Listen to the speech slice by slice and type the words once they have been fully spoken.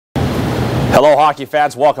Hello, hockey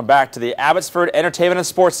fans. Welcome back to the Abbotsford Entertainment and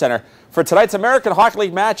Sports Center for tonight's American Hockey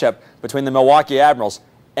League matchup between the Milwaukee Admirals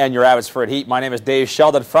and your Abbotsford Heat. My name is Dave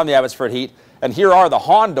Sheldon from the Abbotsford Heat, and here are the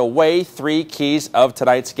Honda Way 3 keys of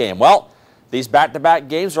tonight's game. Well, these back-to-back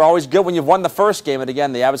games are always good when you've won the first game, and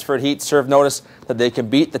again, the Abbotsford Heat serve notice that they can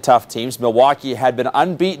beat the tough teams. Milwaukee had been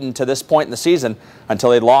unbeaten to this point in the season until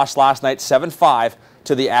they lost last night 7-5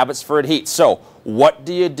 to the Abbotsford Heat. So, what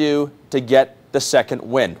do you do to get the second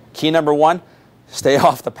win? Key number one, stay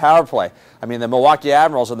off the power play. I mean, the Milwaukee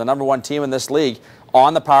Admirals are the #1 team in this league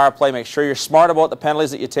on the power play. Make sure you're smart about the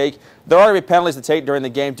penalties that you take. There are going to be penalties to take during the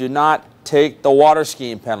game. Do not take the water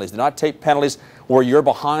skiing penalties. Do not take penalties where you're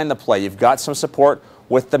behind the play. You've got some support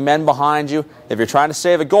with the men behind you. If you're trying to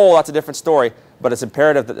save a goal, that's a different story, but it's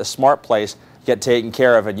imperative that the smart plays get taken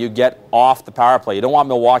care of and you get off the power play. You don't want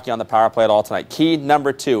Milwaukee on the power play at all tonight. Key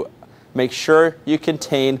number two, make sure you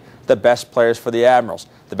contain the best players for the Admirals.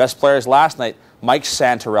 The best players last night, Mike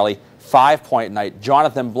Santorelli, 5-point night.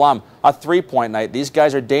 Jonathan Blum, a 3-point night. These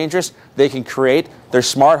guys are dangerous. They can create. They're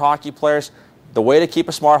smart hockey players. The way to keep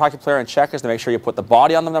a smart hockey player in check is to make sure you put the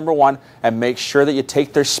body on them, #1, and make sure that you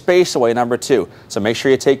take their space away, #2. So make sure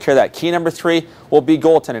you take care of that. Key number 3 will be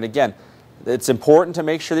goaltending. Again, it's important to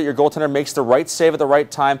make sure that your goaltender makes the right save at the right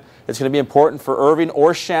time. It's going to be important for Irving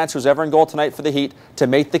or Shantz, who's ever in goal tonight for the Heat, to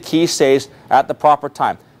make the key saves at the proper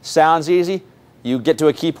time. Sounds easy. You get to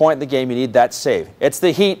a key point in the game, you need that save. It's the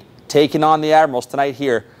Heat taking on the Admirals tonight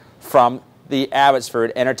here from the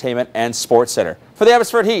Abbotsford Entertainment and Sports Center. For the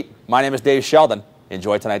Abbotsford Heat, my name is Dave Sheldon.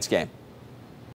 Enjoy tonight's game.